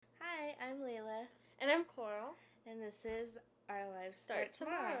this is Our Lives Start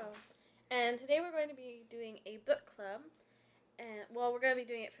Tomorrow. And today we're going to be doing a book club. And we're going to be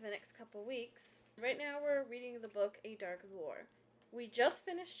doing it for the next couple weeks. Right now we're reading the book A Dark Lore. We just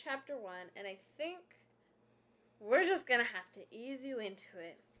finished chapter 1, and I think we're just going to have to ease you into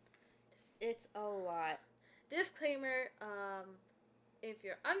it. It's a lot. Disclaimer, if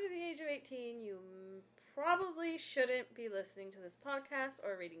you're under the age of 18, you probably shouldn't be listening to this podcast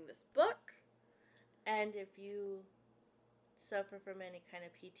or reading this book. And if you suffer from any kind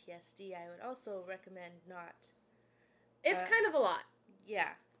of PTSD, I would also recommend not. It's kind of a lot. Yeah,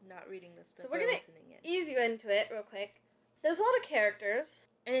 not reading this book. So we're going to ease you into it real quick. There's a lot of characters.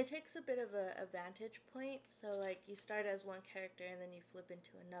 And it takes a bit of a vantage point. So, like, you start as one character and then you flip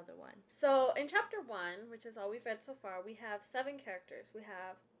into another one. So, in chapter 1, which is all we've read so far, we have 7 characters. We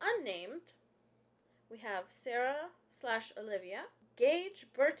have Unnamed. We have Sarah/Olivia. Gage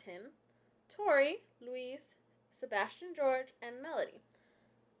Burton. Tori, Louise, Sebastian George, and Melody.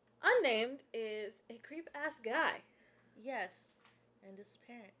 Unnamed is a creep-ass guy. Yes, and his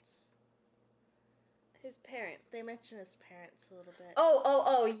parents. His parents. They mention his parents a little bit.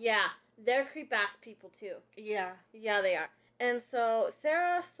 Oh, yeah. They're creep-ass people, too. Yeah. Yeah, they are. And so,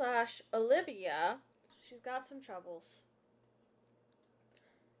 Sarah/Olivia, she's got some troubles.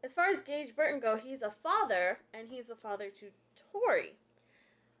 As far as Gage Burton go, he's a father, and he's a father to Tori.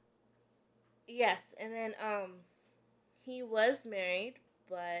 Yes, and then, he was married,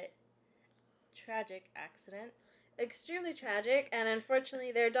 but tragic accident. Extremely tragic, and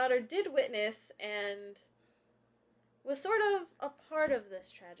unfortunately their daughter did witness and was sort of a part of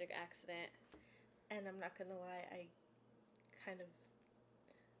this tragic accident. And I'm not gonna lie, I kind of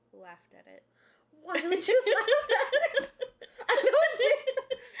laughed at it. Why would you laugh at it? I know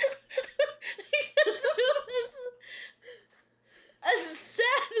Because it was a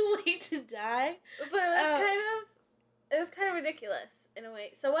sad way to die. But it was kind of ridiculous in a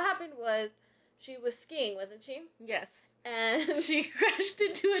way. So what happened was she was skiing, wasn't she? Yes. And she crashed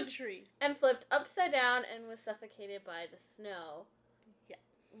into a tree. And flipped upside down and was suffocated by the snow. Yeah.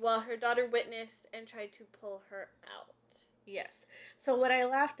 While her daughter witnessed and tried to pull her out. Yes. So what I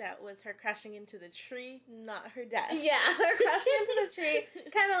laughed at was her crashing into the tree, not her death. Yeah, her crashing into the tree.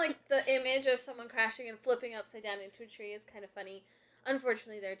 Kind of like the image of someone crashing and flipping upside down into a tree is kind of funny.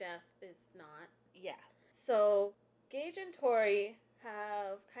 Unfortunately, their death is not. Yeah. So, Gage and Tori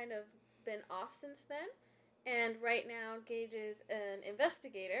have kind of been off since then. And right now, Gage is an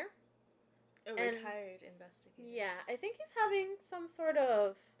investigator. A retired investigator. Yeah, I think he's having some sort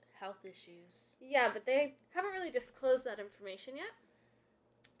of health issues. Yeah, but they haven't really disclosed that information yet.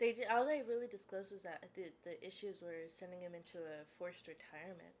 All they really disclosed was that the issues were sending him into a forced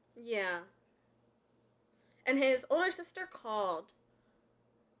retirement. Yeah. And his older sister called.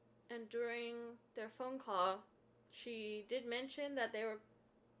 And during their phone call, she did mention that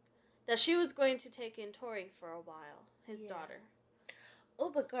she was going to take in Tori for a while, his daughter. Oh,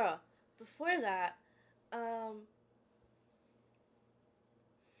 but girl, before that,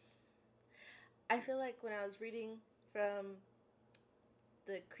 I feel like when I was reading from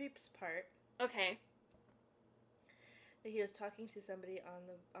the creeps part, okay, he was talking to somebody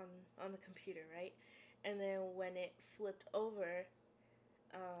on the computer, right? And then when it flipped over,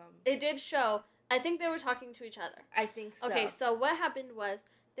 it did show. I think they were talking to each other. I think so. Okay, so what happened was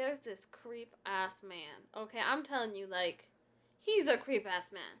there's this creep-ass man. Okay, I'm telling you, like, he's a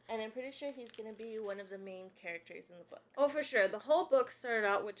creep-ass man. And I'm pretty sure he's going to be one of the main characters in the book. Oh, for sure. The whole book started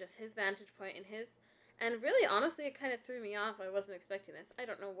out with just his vantage point and really, honestly, it kind of threw me off. I wasn't expecting this. I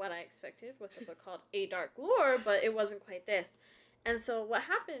don't know what I expected with a book called A Dark Lore, but it wasn't quite this. And so what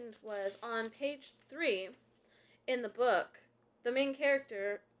happened was on page 3 in the book, the main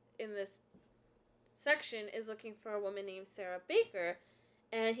character in this section is looking for a woman named Sarah Baker,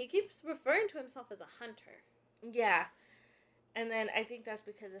 and he keeps referring to himself as a hunter. Yeah. And then I think that's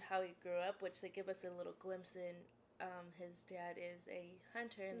because of how he grew up, which they give us a little glimpse in. His dad is a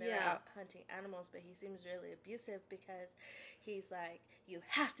hunter, and they're out hunting animals, but he seems really abusive because he's like, you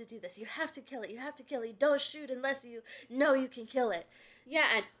have to do this, you have to kill it, don't shoot unless you know you can kill it. Yeah,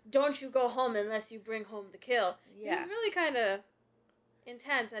 and don't you go home unless you bring home the kill. Yeah. He's really kind of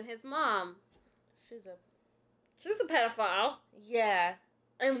intense, and his mom, she's a pedophile. Yeah.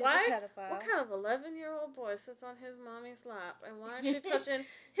 And why? What kind of 11-year-old boy sits on his mommy's lap? And why is she touching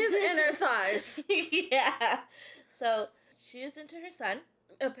his inner thighs? Yeah. So, she is into her son.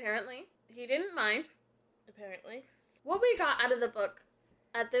 Apparently. He didn't mind. Apparently. What we got out of the book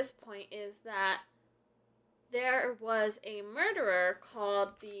at this point is that there was a murderer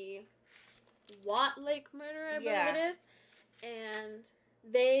called the Watt Lake murder, I believe it is. And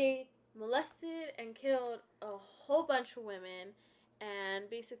they molested and killed a whole bunch of women and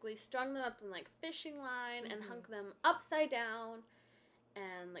basically strung them up in, like, fishing line and hung them upside down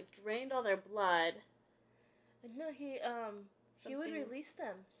and, like, drained all their blood. No, he would release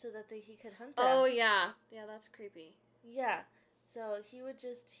them so that he could hunt them. Oh, yeah. Yeah, that's creepy. Yeah. So he would,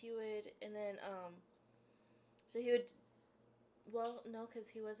 and then, so he would, well, no, because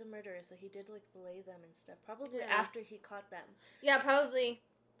he was a murderer, so he did, like, fillet them and stuff. Probably after he caught them. Yeah, probably.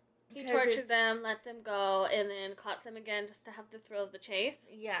 He tortured them, let them go, and then caught them again just to have the thrill of the chase.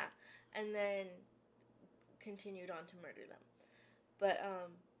 Yeah. And then continued on to murder them. But,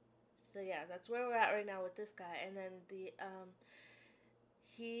 so yeah, that's where we're at right now with this guy. And then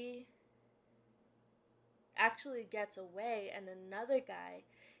he actually gets away, and another guy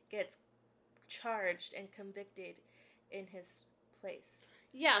gets charged and convicted in his place.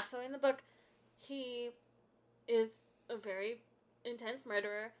 Yeah, so in the book, he is a very intense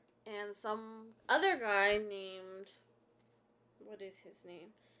murderer, and some other guy named, what is his name?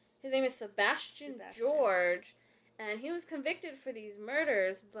 His name is Sebastian George, and he was convicted for these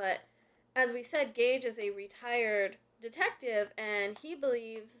murders, but as we said, Gage is a retired detective, and he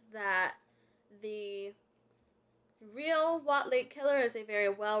believes that the real Wat Lake killer is a very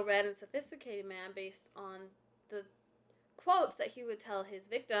well-read and sophisticated man based on the quotes that he would tell his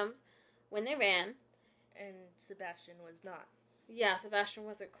victims when they ran. And Sebastian was not. Yeah, Sebastian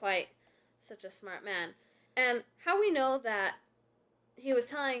wasn't quite such a smart man. And how we know that he was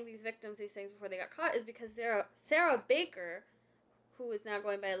telling these victims these things before they got caught is because Sarah Baker, who is now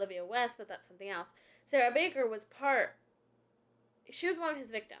going by Olivia West, but that's something else. Sarah Baker was she was one of his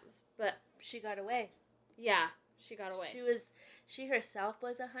victims, but she got away. Yeah, she got away. She herself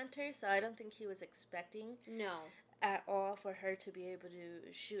was a hunter, so I don't think he was expecting at all for her to be able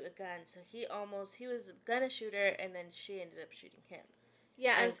to shoot a gun. So he was gonna shoot her, and then she ended up shooting him.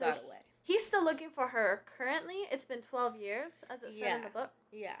 Yeah, and so got away. He's still looking for her currently. It's been 12 years, as it said in the book.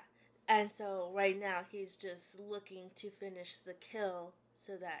 Yeah. And so right now he's just looking to finish the kill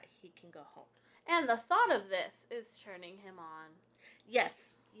so that he can go home. And the thought of this is turning him on.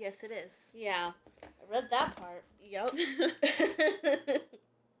 Yes. Yes, it is. Yeah. I read that part. Yep.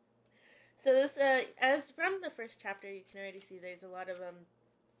 So this, as from the first chapter, you can already see there's a lot of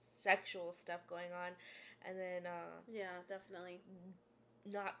sexual stuff going on. And then... yeah, definitely.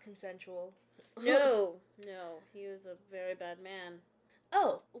 Not consensual. No. He was a very bad man.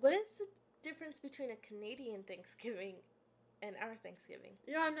 Oh, what is the difference between a Canadian Thanksgiving and our Thanksgiving?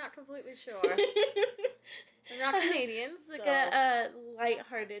 I'm not completely sure. We're not Canadians. It's like a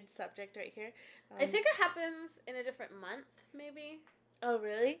lighthearted subject right here. I think it happens in a different month, maybe. Oh,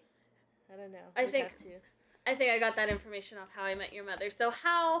 really? I don't know. I think I got that information off How I Met Your Mother. So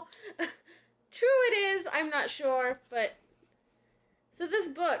how true it is, I'm not sure, but so this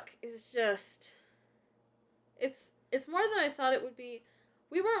book is just it's more than I thought it would be.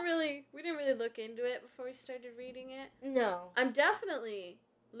 We didn't really look into it before we started reading it. No. I'm definitely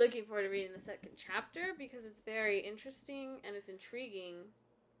looking forward to reading the second chapter because it's very interesting and it's intriguing.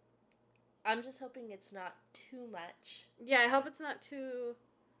 I'm just hoping it's not too much. Yeah, I hope it's not too...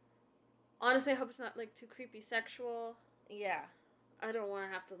 Honestly, I hope it's not, like, too creepy sexual. Yeah. I don't want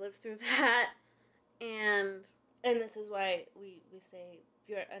to have to live through that. And this is why we say if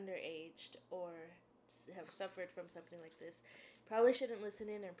you're underaged or have suffered from something like this, probably shouldn't listen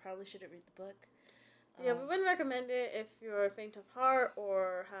in and probably shouldn't read the book. Yeah, we wouldn't recommend it if you're faint of heart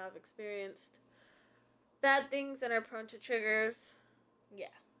or have experienced bad things and are prone to triggers.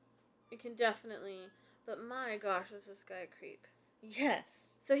 Yeah. You can definitely... But my gosh, is this guy a creep.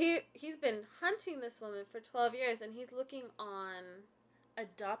 Yes. So he's been hunting this woman for 12 years, and he's looking on...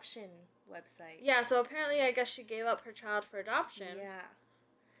 adoption website. Yeah, so apparently I guess she gave up her child for adoption. Yeah.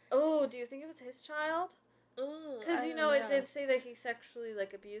 Oh, do you think it was his child? Ooh, because, it did say that he sexually,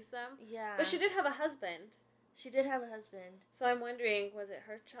 like, abused them. Yeah. But she did have a husband. She did have a husband. So I'm wondering, was it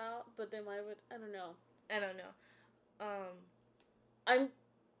her child? But then why would... I don't know.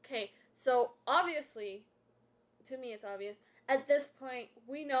 Okay, so obviously, to me it's obvious, at this point,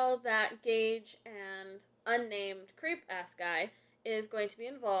 we know that Gage and unnamed creep-ass guy is going to be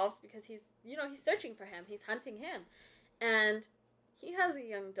involved because he's searching for him. He's hunting him. And... he has a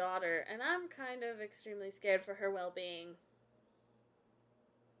young daughter, and I'm kind of extremely scared for her well-being.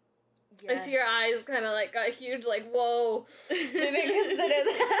 Yes. I see your eyes kind of, like, got huge, like, whoa, didn't consider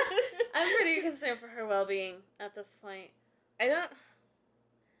that. I'm pretty concerned for her well-being at this point. I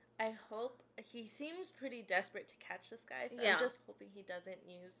hope, he seems pretty desperate to catch this guy, so yeah. I'm just hoping he doesn't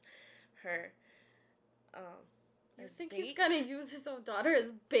use her, You think bait? He's gonna use his own daughter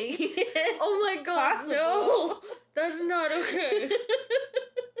as bait? Yes, oh my god, possible. no! That's not okay.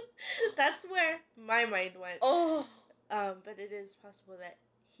 my mind went. Oh. But it is possible that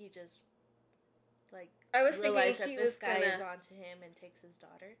he just, like, I was realized thinking that this guy is onto him and takes his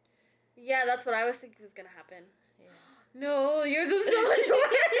daughter. Yeah, that's what I was thinking was gonna happen. Yeah. No, yours is so much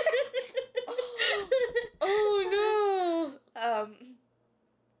worse. Oh no.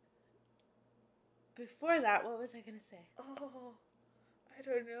 Before that, what was I gonna say? Oh, I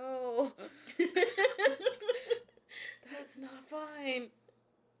don't know. That's not fine.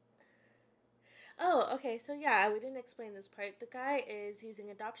 Oh, okay, so yeah, we didn't explain this part. The guy is using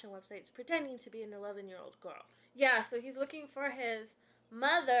adoption websites pretending to be an 11-year-old girl. Yeah, so he's looking for his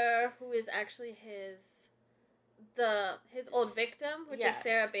mother, who is actually his old victim, which is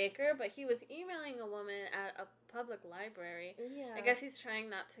Sarah Baker, but he was emailing a woman at a public library. Yeah. I guess he's trying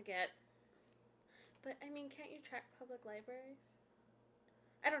not to get... But, I mean, can't you track public libraries?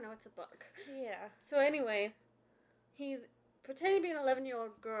 I don't know, it's a book. Yeah. So anyway, he's pretending to be an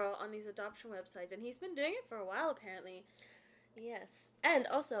 11-year-old girl on these adoption websites, and he's been doing it for a while, apparently. Yes. And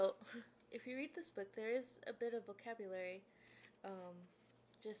also, if you read this book, there is a bit of vocabulary.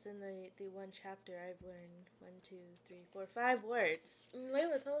 Just in the one chapter, I've learned 5 words.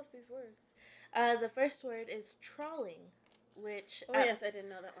 Layla, tell us these words. The first word is trawling, which... Oh, yes, I didn't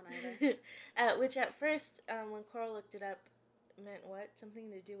know that one either. Which at first, when Coral looked it up, meant what? Something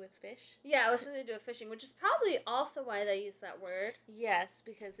to do with fish? Yeah, it was something to do with fishing, which is probably also why they use that word. Yes,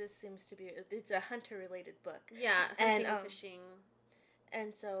 because this seems to be... It's a hunter-related book. Yeah, hunting and fishing.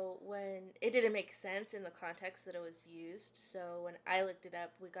 And so when... It didn't make sense in the context that it was used, so when I looked it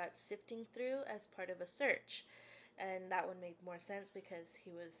up, we got sifting through as part of a search. And that one made more sense because he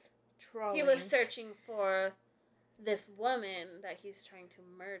was trawling... He was searching for this woman that he's trying to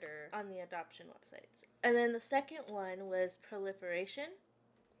murder. On the adoption websites. And then the second one was proliferation.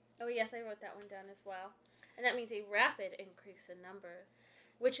 Oh, yes, I wrote that one down as well. And that means a rapid increase in numbers,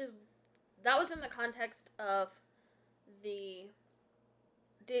 which is... That was in the context of not the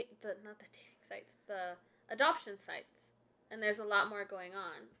dating sites, the adoption sites. And there's a lot more going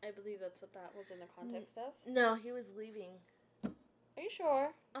on. I believe that's what that was in the context of. No, he was leaving. Are you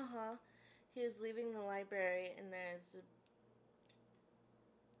sure? Uh-huh. He was leaving the library, and there's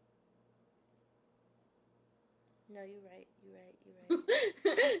No, you're right.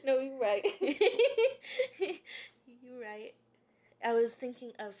 No, you're right. You're right. I was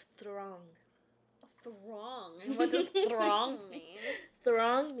thinking of throng. Throng? What does throng mean?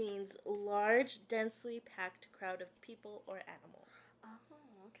 Throng means large, densely packed crowd of people or animals. Oh,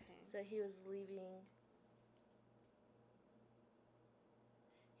 okay. So he was leaving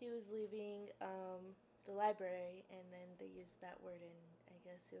the library, and then they used that word in, I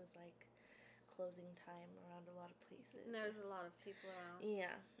guess it was like closing time around a lot of places. And there's a lot of people around.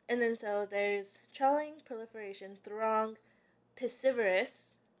 Yeah. And then so there's trawling, proliferation, throng,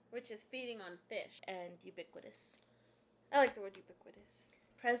 piscivorous, which is feeding on fish, and ubiquitous. I like the word ubiquitous.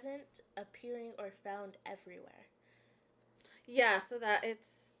 Present, appearing, or found everywhere. Yeah, so that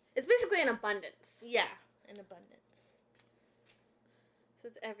it's basically an abundance. Yeah, an abundance. So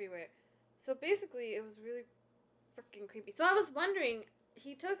it's everywhere. So basically, it was really freaking creepy. So I was wondering,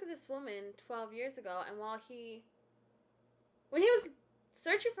 he took this woman 12 years ago, and when he was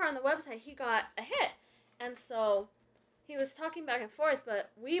searching for her on the website, he got a hit. And so he was talking back and forth,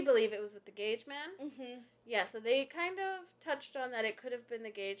 but we believe it was with the Gauge Man. Mm-hmm. Yeah, so they kind of touched on that it could have been the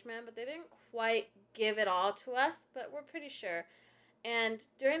Gauge Man, but they didn't quite give it all to us, but we're pretty sure. And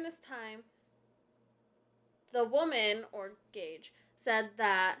during this time, the woman, or Gauge, said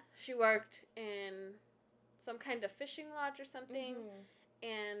that she worked in some kind of fishing lodge or something,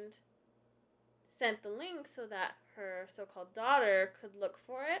 and sent the link so that her so-called daughter could look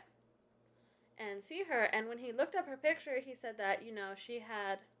for it and see her. And when he looked up her picture, he said that, she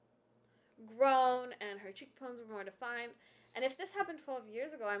had grown and her cheekbones were more defined. And if this happened 12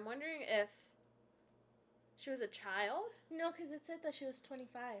 years ago, I'm wondering if she was a child? No, because it said that she was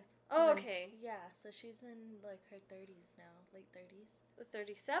 25. Oh, okay. Yeah, so she's in, her 30s now, late 30s.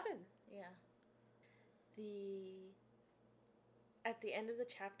 37. Yeah. At the end of the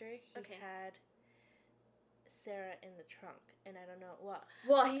chapter, he had Sarah in the trunk, and I don't know what.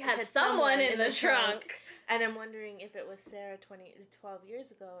 Well, he had someone in the trunk. And I'm wondering if it was Sarah 12 years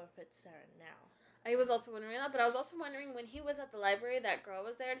ago or if it's Sarah now. I was also wondering that, but I was also wondering when he was at the library, that girl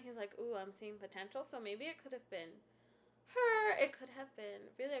was there, and he's like, ooh, I'm seeing potential, so maybe it could have been her, it could have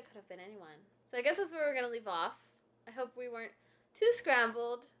been anyone. So I guess that's where we're going to leave off. I hope we weren't too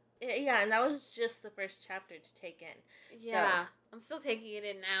scrambled. Yeah, and that was just the first chapter to take in. Yeah, so, I'm still taking it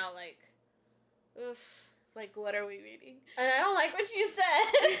in now, oof. What are we reading? And I don't like what you said.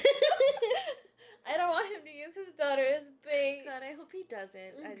 I don't want him to use his daughter as bait. God, I hope he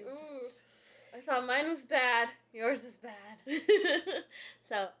doesn't. I thought mine was bad. Yours is bad.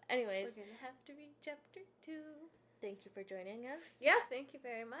 So, anyways. We're going to have to read chapter 2. Thank you for joining us. Yes, thank you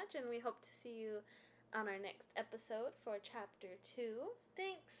very much. And we hope to see you on our next episode for chapter 2.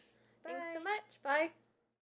 Thanks. Bye. Thanks so much. Bye.